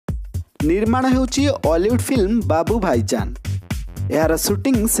निर्माण होउची Hollywood film बाबू भाईजान। यार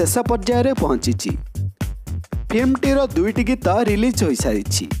शूटिंग शेष पर्यायर पहुंची। फिल्मटीर 2टी गीत रिलीज हो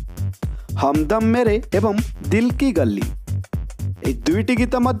सारी, हमदम मेरे एवं दिल की गली। ए 2टी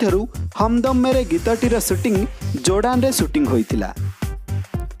गीत मध्यरु हमदम मेरे गीतटीर शूटिंग जोर्डान रे शूटिंग होइतिला।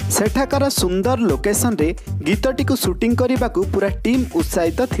 सेठाकार सुंदर लोकेशन रे गीतटी को शूटिंग करने को पूरा टीम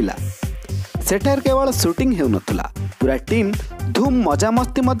उत्साहित थिला। सेठार केवल शूटिंग हेउ नथुला, पूरा टीम धूम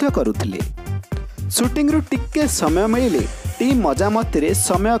मजामस्ती मध्य करुथिले। शूटिंग रु टिके समय मिले टीम मजामस्ती रे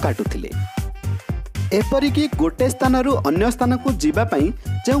समय काटुथिले। एपरिकी गोटे स्थान रु अन्य स्थान को जीवा पई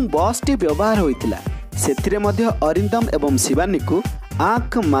जो बस टी व्यवहार होइतिला सेथिरे मध्य अरिंदम एवं शिवानी को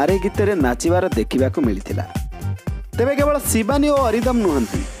आंख मारे गीत रे नाचिबार देखिबा को मिलिथिला। तेबे केवल शिवानी और अरिंदम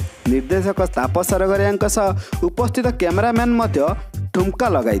नुहंती, निर्देशक तापस सरगरिया सह उपस्थित कैमरामैन मध्य ठुमका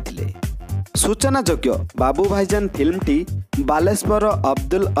लगाइथिले। सूचना जोग्य बाबू भाईजान फिल्मटी बालेश्वर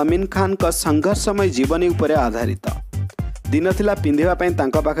अब्दुल अमीन खान का संघर्षमय जीवनी उपरे आधारित। दिन थिला पिंधिबा पई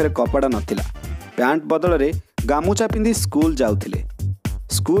तांका पाखरे कपड़ा नथिला, पैंट बदल रे गामुचा पिंधि स्कूल जाउथिले।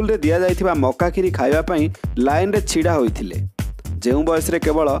 स्कूल रे दिया जाइथिबा मक्काखीरी खाइबा पई लाइन रे छिड़ा होइथिले। जेउ बयस रे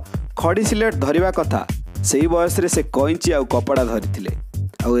केवल खड़ी सिलेट धरिबा कथा सेही बयस रे से कइंची आ कपड़ा धरिथिले।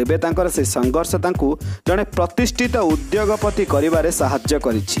 आ एबे तांकर से संघर्ष तांकु जने प्रतिष्ठित उद्योगपति करिबारे सहाय्य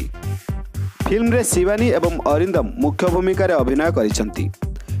करिछि। फिल्म रे शिवानी एवं अरिंदम मुख्य भूमिका रे अभिनय करिसंती।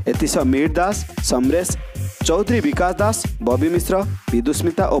 एतिस मीर दास, समरेश चौधरी, विकास दास, बबी मिश्र,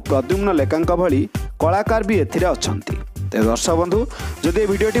 विदुस्मिता और प्रद्युम्न लेकांक भली कलाकार भी एथिरे अछंती। ते दर्शक बंधु जदि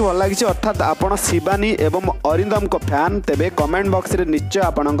वीडियोटी भल लागिछि अर्थात आपण शिवानी एवं अरिंदम को फैन तेबे कमेंट बॉक्स रे निश्चय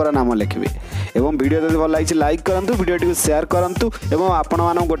आपणकर नाम लिखिबे एवं वीडियो जदि भल लागिछि लाइक करंतु, वीडियोटी को शेयर करंतु एवं आपण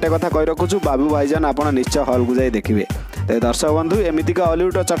मानक गोटे कथा कहि रखुछु बाबू भाईजान आपण निश्चय हॉल को जाई देखिबे। ते दर्शक बंधु एमितिका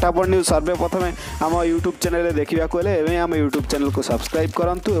हॉलीवुड चटापट न्यूज सर्वप्रथमे आम यूट्यूब चैनल रे देखिबा को हेले एवं आम यूट्यूब चैनल को सब्सक्राइब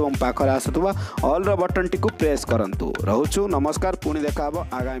करंतु एवं पाखरे आसुतबा ऑल रो बटन टी को प्रेस करंतु। रहउछु नमस्कार, पुणी देखा हबो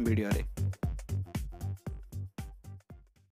आगामी वीडियो रे।